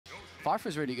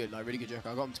Farfra's really good, like really good joker.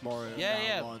 I got him tomorrow.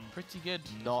 Yeah, pretty good.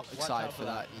 Not excited for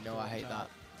that. You know, I hate that.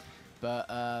 But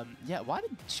yeah, why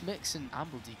did Schmix and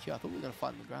Amble DQ? I thought we were gonna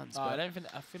fight in the grands. I don't think.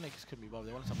 I feel like this could be bothered.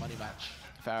 They wanted a money match.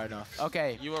 Fair enough.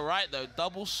 Okay. You were right though.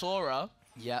 Double Sora.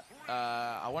 Yep.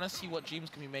 I want to see what dreams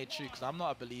can be made true because I'm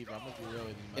not a believer. I'm gonna be real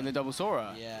with you, man. In the double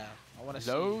Sora. Yeah. I want to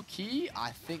see. Low key,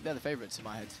 I think they're the favorites in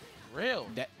my head. Real.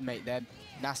 Mate, they're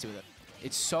nasty with it.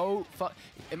 It's so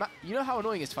you know how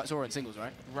annoying it is to fight Sora in singles,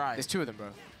 right? Right. There's 2 of them, bro.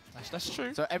 That's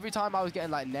true. So every time I was getting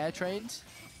like nair trained,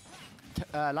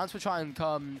 Lance would try and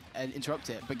come and interrupt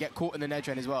it, but get caught in the nair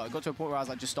train as well. It got to a point where I was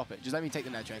like, just stop it. Just let me take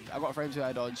the nair train. I got a frame 2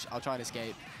 air dodge. I'll try and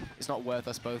escape. It's not worth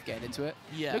us both getting into it.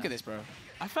 Yeah. Look at this, bro.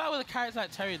 I feel like with a character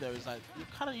like Terry though, it's like you're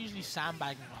kind of usually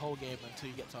sandbagging the whole game until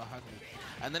you get to 100,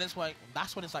 and then it's like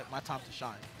that's when it's like my time to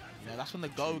shine. You know, that's when the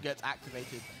go gets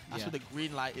activated. That's when the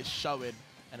green light is showing,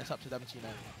 and it's up to them to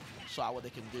sort out what they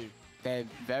can do. They're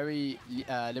very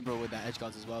liberal with their edge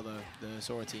guards as well, though. The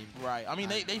Sora team. Right. I mean,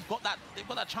 they've got that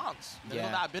chance. They've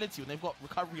got that ability. When they've got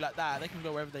recovery like that, they can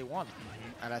go wherever they want.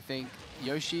 And I think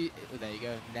Yoshi, there you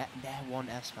go, Nair 1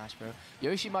 F smash, bro.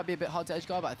 Yoshi might be a bit hard to edge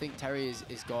guard, but I think Terry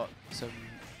is got some.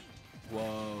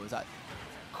 Whoa, is that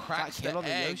cracks kill on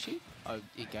the egg. Yoshi? Oh,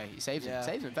 okay, he saves him.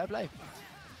 Saves him. Fair play.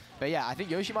 But yeah, I think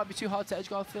Yoshi might be too hard to edge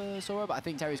guard for Sora, but I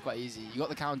think Terry's quite easy. You got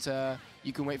the counter.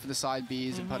 You can wait for the side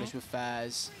Bs and punish with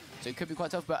fairs. So it could be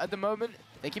quite tough, but at the moment,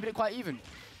 they're keeping it quite even.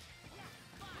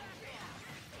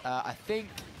 I think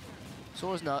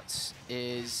Sora's nuts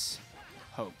is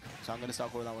Hope. So I'm going to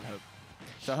start calling that one Hope.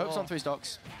 So Hope's on 3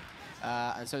 stocks,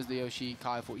 and so is the Yoshi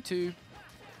Kire42.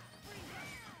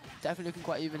 Definitely looking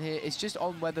quite even here. It's just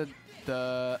on whether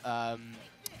the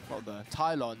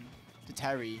Tylon, the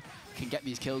Terry, can get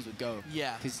these kills with Go.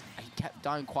 Yeah. Because he kept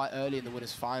dying quite early in the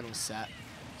winner's final set.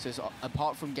 So it's,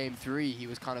 apart from game 3, he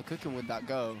was kind of cooking with that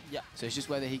Go. Yeah. So it's just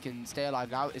whether he can stay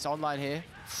alive now. It's online here.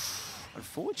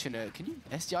 Unfortunate. Can you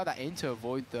SDI that in to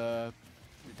avoid the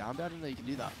down B? I don't know you can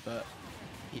do that, but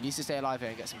he needs to stay alive here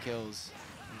and get some kills.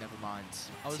 Never mind.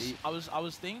 I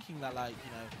was thinking that, like,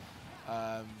 you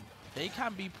know, they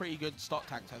can be pretty good stock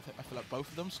tanks. I feel like both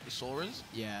of them, the Soras.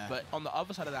 Yeah. But on the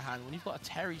other side of the hand, when you've got a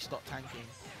Terry stock tanking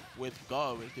with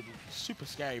Go, it could be super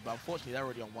scary. But unfortunately, they're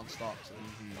already on 1 stock, so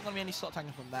there's not gonna be any stock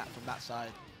tanking from that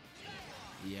side.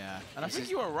 Yeah. And I think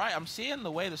you were right. I'm seeing the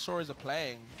way the Soras are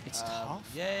playing. It's tough.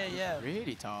 Yeah. It's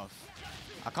really tough.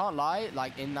 I can't lie,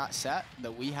 like in that set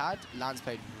that we had, Lance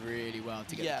played really well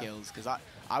to get the kills. Because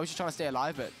I was just trying to stay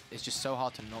alive, but it's just so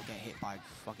hard to not get hit by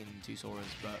fucking 2 Soras.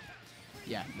 But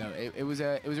yeah, no, it was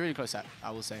a really close set,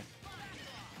 I will say.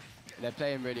 They're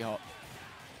playing really hot.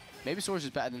 Maybe Sora's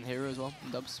just better than Hero as well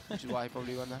in dubs, which is why he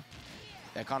probably won there.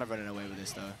 They're kind of running away with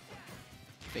this though.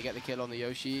 If they get the kill on the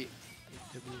Yoshi,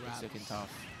 it's looking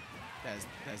tough.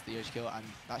 There's the Yoshi kill, and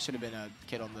that should have been a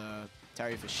kill on the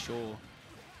Terry for sure.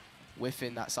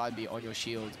 Whiffing that side beat on your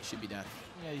shield should be death.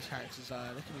 Yeah, these characters, they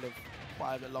can live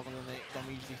quite a bit longer than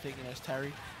we usually think. You know, it's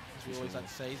Terry, as we always like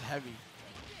to say, he's heavy.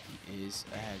 He is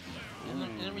a heavy. He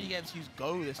didn't really get to use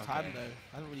Go this time though.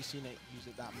 I haven't really seen it use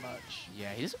it that much.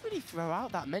 Yeah, he doesn't really throw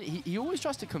out that many. He always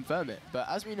tries to confirm it, but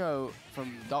as we know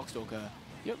from Darkstalker,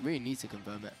 you don't really need to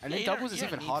confirm it. And in doubles, it's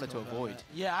even harder to avoid.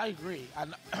 Yeah, I agree.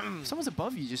 And if someone's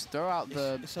above you, just throw out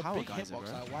the power geyser, bro.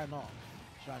 Like, why not? Do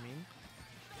you know what I mean?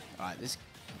 Alright, this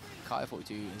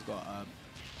Kire42 has got a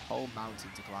whole mountain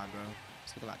to climb, bro.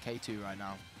 It's looking like K2 right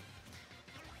now.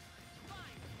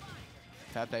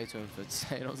 Fair play to him for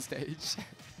staying on stage.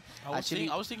 I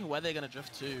was thinking where they're gonna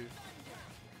drift to.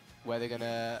 Where they're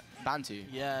gonna ban to?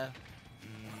 Yeah.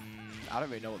 I don't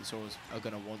really know what the Soras are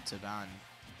gonna want to ban.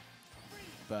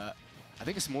 But I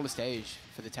think a smaller stage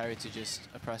for the Terry to just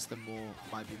oppress them more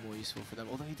might be more useful for them.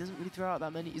 Although he doesn't really throw out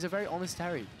that many. He's a very honest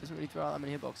Terry. Doesn't really throw out that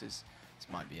many hitboxes. This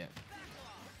might be it.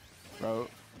 Bro,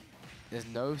 there's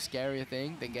no scarier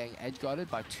thing than getting edge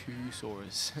guarded by 2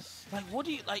 Soras. Like, what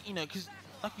do you, like, you know, because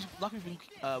like we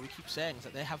keep saying, is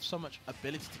that they have so much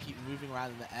ability to keep moving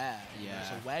around in the air. Yeah. You know,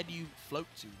 so where do you float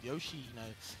to? Yoshi, you know,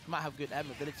 he might have good air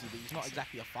mobility, but he's not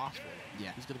exactly a fast one.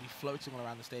 Yeah. He's going to be floating all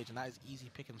around the stage, and that is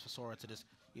easy pickings for Sora to just,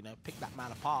 you know, pick that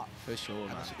man apart. For sure, and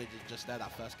man. that's what they did just there,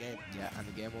 that first game. Yeah, and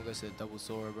the game will go to the double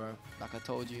Sora, bro. Like I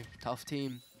told you, tough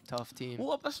team, tough team.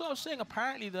 Well, that's what I was saying.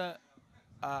 Apparently,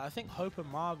 I think Hope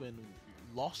and Marwin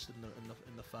lost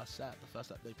in the first set. The first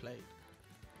set they played.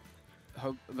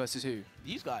 Hope versus who?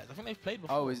 These guys. I think they've played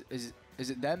before. Oh, is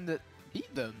it them that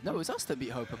beat them? No, it's us that beat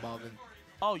Hope and Marwin.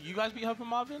 Oh, you guys beat Hope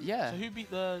and Marwin? Yeah. So who beat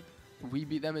the? We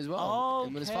beat them as well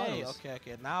in winners finals.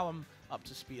 Okay. Now I'm up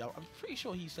to speed. I'm pretty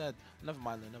sure he said. Never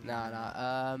mind though.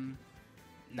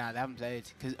 Nah, they haven't played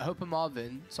because Hope and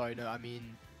Marwin. Sorry, no, I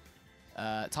mean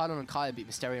Tylon and Kire beat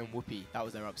Mysterio and Whoopi. That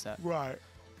was their upset. Right.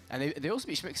 And they also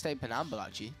beat Schmick, State, Penamble,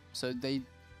 actually. So they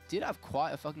did have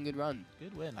quite a fucking good run.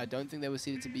 Good win. I don't think they were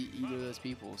seeded to beat either of those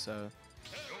people, so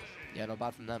yeah, not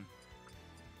bad from them.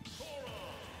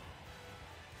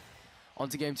 On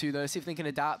to game 2 though, see if they can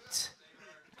adapt.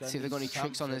 See if they've got any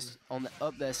tricks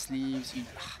up their sleeves.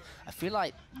 I feel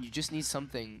like you just need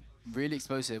something really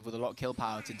explosive with a lot of kill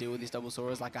power to deal with these double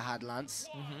Soras like I had Lance.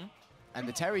 And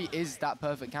the Terry is that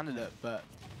perfect candidate, but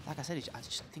like I said, I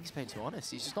just think he's playing too honest.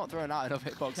 He's just not throwing out enough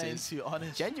hitboxes. Playing too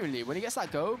honest. Genuinely, when he gets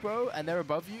that go, bro, and they're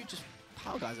above you, just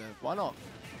power geyser. Why not?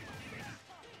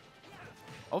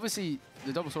 Obviously,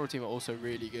 the double Sora team are also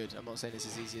really good. I'm not saying it's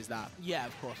as easy as that. Yeah,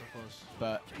 of course, of course.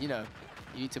 But, you know,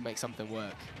 you need to make something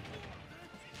work.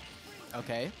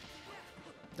 Okay.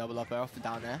 Double up air off the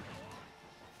down there.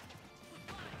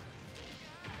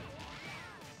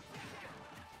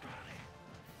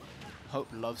 Hope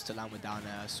loves to land with down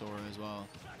air Sora as well.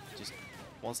 Just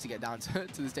wants to get down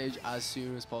to the stage as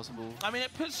soon as possible. I mean,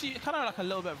 it puts you kind of like a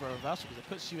little bit of a reversal because it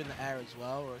puts you in the air as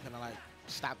well, or it kind of like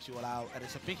stabs you all out, and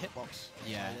it's a big hitbox.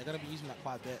 Yeah. So they're going to be using that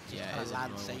quite a bit to kind of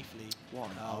land safely when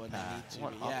they need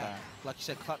to. Yeah. Like you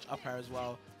said, clutch up air as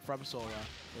well from Sora.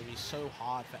 It'll be so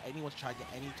hard for anyone to try to get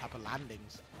any type of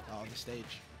landings on the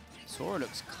stage. Sora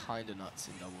looks kind of nuts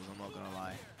in doubles, I'm not going to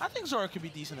lie. I think Sora could be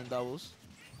decent in doubles.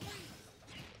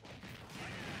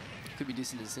 Could be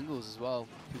decent in singles as well.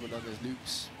 People know those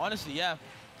loops. Honestly, yeah.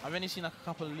 I've only seen like a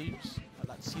couple of loops. I'd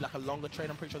like to see like a longer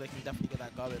trade. I'm pretty sure they can definitely get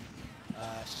that going.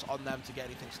 It's just on them to get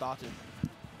anything started.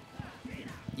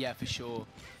 Yeah, for sure.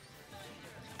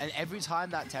 And every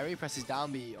time that Terry presses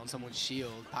down B on someone's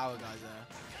shield, power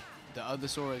geyser, the other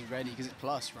Sora is ready, because it's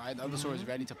plus, right? The other Sora is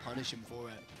ready to punish him for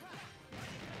it.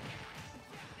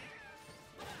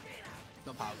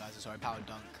 Not power geyser, sorry, power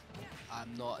dunk.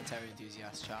 I'm not a Terry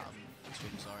enthusiast, chat. I'm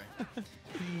extremely sorry.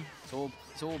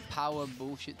 It's all power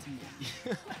bullshit to me.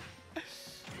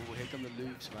 Oh, here come the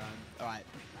loops, man. All right.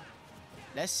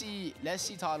 Let's see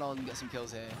Tylon get some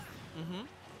kills here.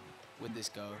 With this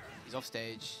go. He's off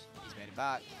stage. He's made it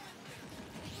back.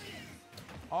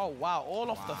 Oh, wow.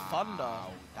 All off the thunder.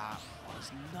 That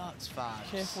was nuts, fam.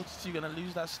 Kire42 going to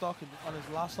lose that stock on his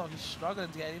last stock. He's struggling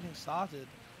to get anything started.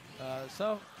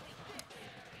 So,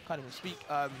 can't even speak.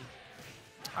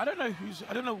 I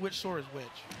don't know which Sora is which.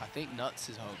 I think Nuts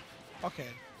is Hope. Okay.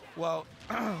 Well,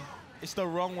 it's the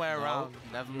wrong way around.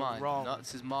 Never mind. Wrong.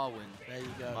 Nuts is Marwin. There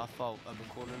you go. My fault. I've been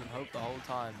calling him Hope the whole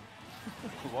time.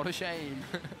 What a shame.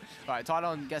 Alright,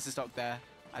 Tylon gets the stock there.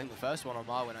 I think the first one on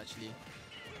Marwin actually.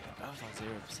 That was like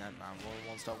 0%, man.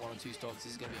 One stock, 1 or 2 stocks.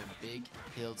 This is going to be a big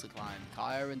hill to climb.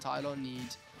 Kire and Tylon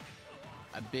need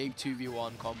a big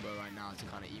 2v1 combo right now to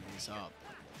kind of even this up.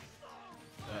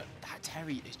 But that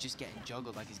Terry is just getting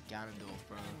juggled like he's Ganondorf,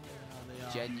 bro.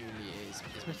 Yeah, genuinely is.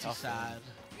 It's pretty sad.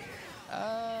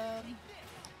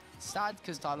 Sad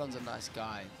because Tylon's a nice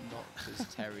guy, not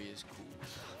because Terry is cool.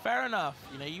 Fair enough.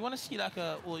 You know, you want to see like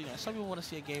some people want to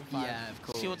see a game fight. Yeah, of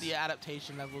course. See what the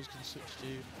adaptation levels can switch to.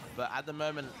 But at the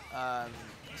moment,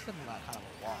 it's looking like kind of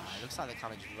a wash. It looks like they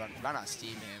kind of just ran out of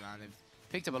steam here, man. They've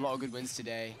picked up a lot of good wins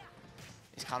today.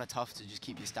 It's kind of tough to just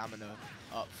keep your stamina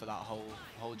up for that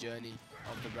whole journey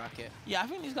of the bracket. Yeah, I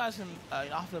think these guys can,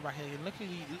 after the bracket, they can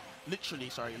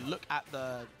literally look at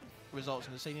the results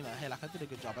and say, you know, hey, like I did a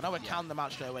good job. I know I count them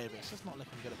out straight away, but it's just not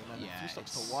looking good at the moment. Yeah, 2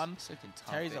 stocks to 1.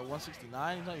 Terry's at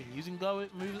 169. He's not even using go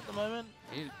moves at the moment.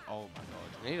 Oh my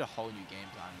god, they need a whole new game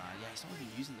plan, man. Yeah, he's not even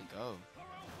using the go.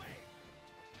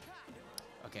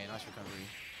 Okay, nice recovery.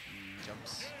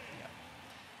 Jumps. Yeah.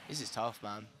 This is tough,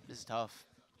 man. This is tough.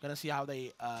 Gonna see how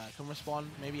they can respond.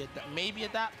 Maybe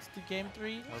adapt to game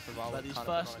 3. But these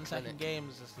first and second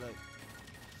games, just look.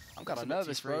 I'm kind of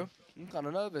nervous, bro. I'm kind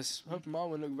of nervous. Hope and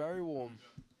Marwin look very warm.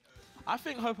 I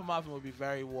think Hope and Marwin will be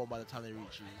very warm by the time they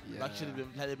reach you. Yeah. Like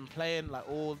they've been playing like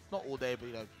not all day, but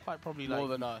you know, quite probably more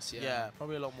than us. Yeah. Yeah,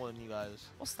 probably a lot more than you guys.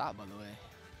 What's that, by the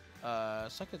way?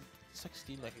 It's like a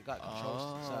Steam Deck. It got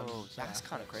controls. Oh, that's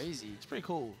kind of crazy. It's pretty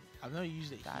cool. I've never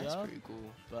used it. That's pretty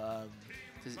cool. But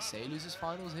does it say losers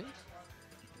finals here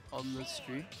on the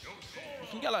stream? You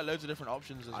can get like loads of different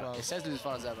options as well. It says losers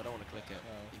finals there, but I don't want to click it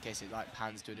in case it like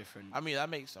pans to a different. I mean, that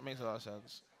makes a lot of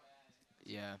sense.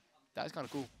 Yeah, that's kind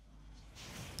of cool.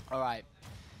 All right,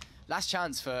 last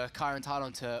chance for Kire and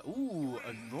Tylon to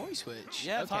a Roy switch.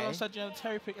 Yeah, okay. Tylon said, you know,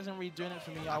 Terry pick isn't really doing it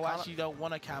for me. I actually don't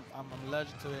want to camp. I'm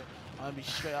allergic to it. I'm gonna be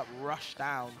straight up rushed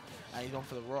down, and he's gone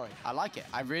for the Roy. I like it.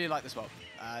 I really like the swap.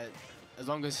 As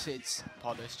long as it's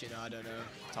polished, you know, I don't know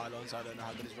Tylon, so I don't know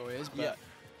how good his Roy is, but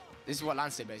this is what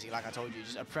Lance did basically, like I told you,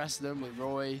 just oppress them with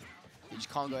Roy, you just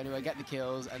can't go anywhere, get the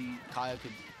kills, and Kire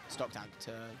could stock tank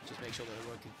to just make sure that the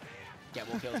Roy could get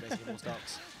more kills, basically more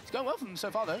stocks. It's going well for them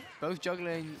so far though. Both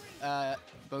juggling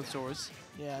both Soras.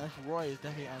 Yeah, Roy is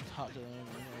definitely untouched at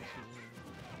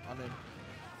the moment.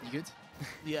 You good?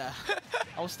 Yeah.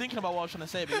 I was thinking about what I was trying to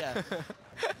say, but yeah.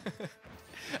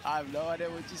 I have no idea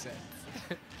what you said.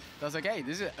 That's okay.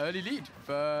 This is an early lead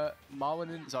for Marwin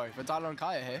and for Tylon and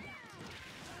Kire here.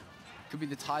 Could be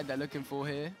the tide they're looking for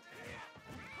here.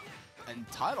 And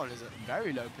Tylon is at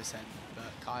very low percent,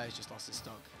 but Kire's just lost his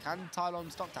stock. Can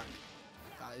Tylon stock tank?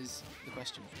 That is the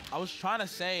question. I was trying to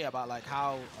say about like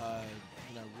how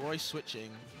you know, Roy switching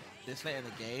this late in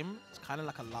the game, it's kind of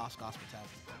like a last gasp attempt.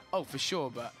 Oh, for sure,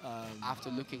 but after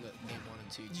looking at game 1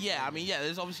 and 2. Yeah, I mean, yeah,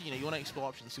 there's obviously, you know, you want to explore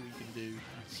options, see what you can do,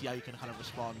 see how you can kind of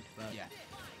respond. But yeah,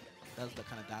 that's the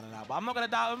kind of down and out. But I'm not going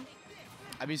to doubt him.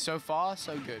 I mean, so far,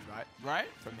 so good, right? Right?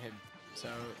 From him. So,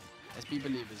 let's be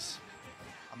believers.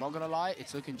 I'm not going to lie,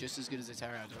 it's looking just as good as the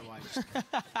Terry. I don't know why I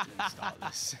just didn't start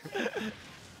this.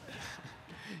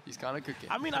 He's kind of cooking.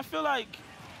 I mean, I feel like,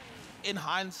 in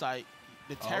hindsight,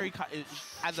 the Terry,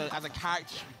 as a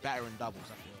character, should be better in doubles,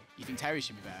 I feel. You think Terry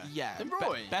should be better? Yeah. Than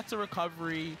Roy? Better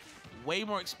recovery, way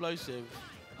more explosive,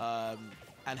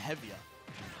 and heavier.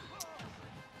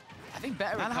 I think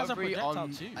better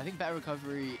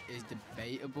recovery is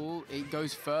debatable. It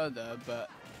goes further, but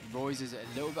Roy's is a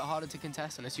little bit harder to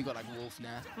contest unless you got like Wolf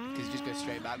now, because you just go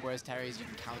straight back. Whereas Terry's, you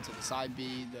can counter the side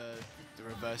B, the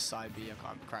reverse side B. I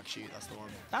can't crack shoot. That's the one.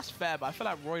 That's fair, but I feel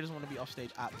like Roy doesn't want to be off stage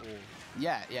at all.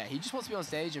 Yeah, yeah. He just wants to be on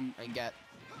stage and get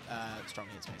strong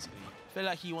hits basically. I feel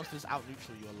like he wants to just out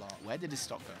neutral you a lot. Where did his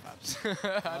stock go, Fabs?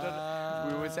 I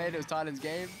don't know. We were saying it was Tylon's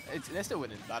game. They're still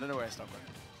winning, but I don't know where his stock went.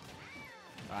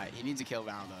 Alright, he needs a kill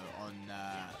round though on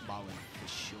Marwin for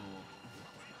sure,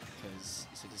 because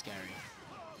it's looking scary.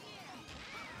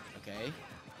 Okay,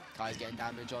 Kai's getting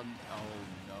damage on. Oh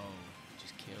no,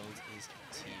 just killed his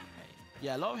teammate.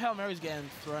 Yeah, a lot of Hail Marys getting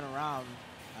thrown around,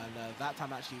 and that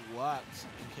time actually worked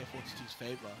in Kire42's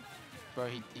favor. Bro,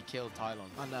 he killed Tylon.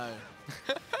 I know.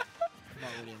 Not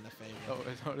really in the favor. Oh,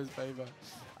 it's not his favor.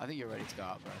 I think you're ready to go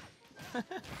out, bro. I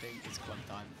think it's club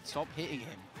time. Stop hitting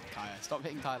him, Kire. Stop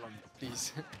hitting Tylon,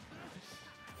 please.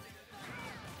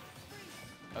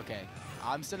 Okay,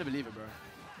 I'm still a believer, bro.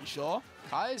 You sure?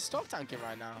 Kire's stock tanking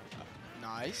right now.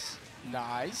 Nice,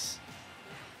 nice.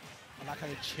 I like how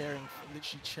you're cheering,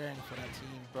 literally cheering for that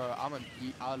team. Bro, I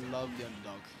love the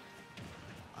underdog.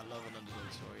 I love an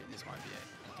underdog story. This might be it.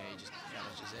 Okay, just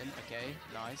damages in. Okay,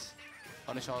 nice.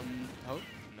 Punish on Hope?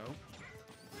 No.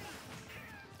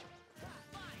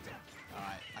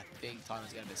 Alright, I think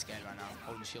Tylon's getting a bit scared right now.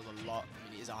 Holding the shield a lot. I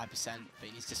mean, he is a high percent, but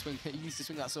he needs to swing. He needs to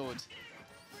swing that sword.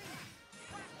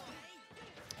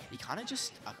 He kind of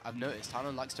just, I've noticed,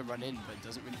 Tylon likes to run in, but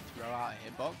doesn't really throw out a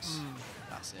hitbox.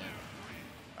 That's it.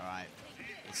 Alright,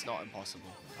 it's not impossible.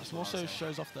 It also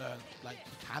shows off the, like,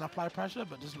 he can apply pressure,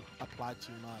 but doesn't apply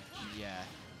too much. Yeah.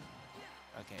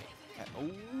 Okay.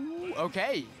 Ooh,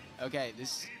 okay. Okay,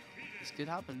 this could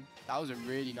happen. That was a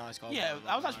really nice goal. Yeah,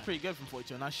 that was actually pretty good from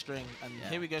 42, a nice string. And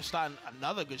here we go, starting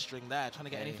another good string there, trying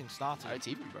to get anything started. Oh, it's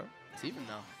even, bro. It's even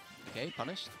now. Okay,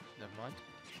 punished. Never mind.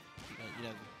 You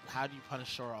know, how do you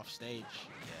punish Sora off stage?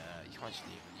 Yeah, you can't just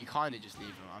leave them. You kind of just leave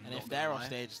them. And if they're off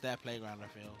stage, it's their playground, I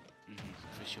feel.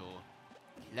 For sure.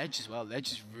 Ledge as well.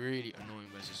 Ledge is really annoying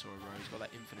versus Sora, bro. He's got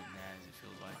that infinite Naz, it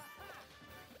feels like.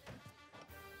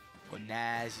 Got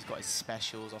Naz, he's got his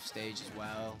specials off stage as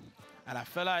well. And I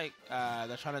feel like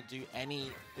they're trying to do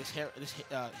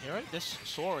this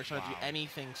Sora is trying to do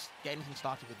anything, get anything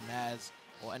started with Naz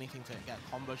or anything to get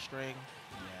combo string.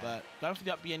 Yeah. But going for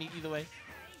the up B either way.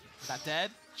 That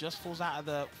dead just falls out of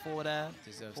the forward air.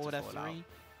 Deserves forward to air fall 3. Out.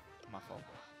 My fault.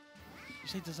 You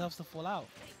say deserves to fall out.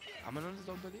 I'm an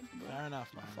underdog, buddy. Fair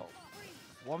enough, man. My fault.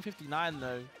 159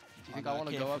 though. Do you think I want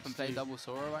to go up and play double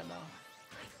Sora right now?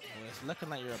 Well, it's looking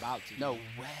like you're about to. No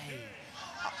way.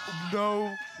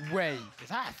 No way. Is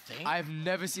that a thing? I've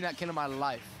never seen that kill in my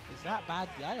life. Is that bad?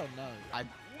 I don't know.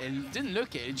 It didn't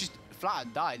look it. It just flat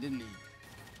out died, didn't he?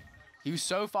 He was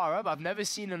so far up. I've never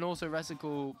seen an auto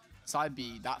reticle side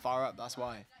B that far up. That's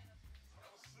why.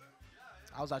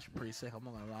 I was actually pretty sick. I'm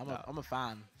not gonna lie. I'm a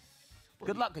fan.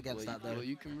 Good luck against that, though. Well,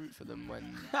 you can root for them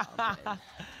when I'm playing.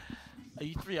 Are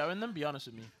you 3-0 in them? Be honest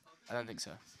with me. I don't think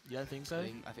so. You don't think so?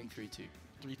 I think 3-2.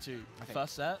 3-2.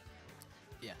 First set?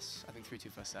 Yes, I think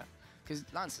 3-2 first set. Because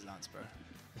Lance is Lance, bro.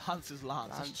 Lance is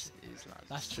Lance. Lance is Lance.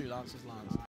 That's true, Lance is Lance.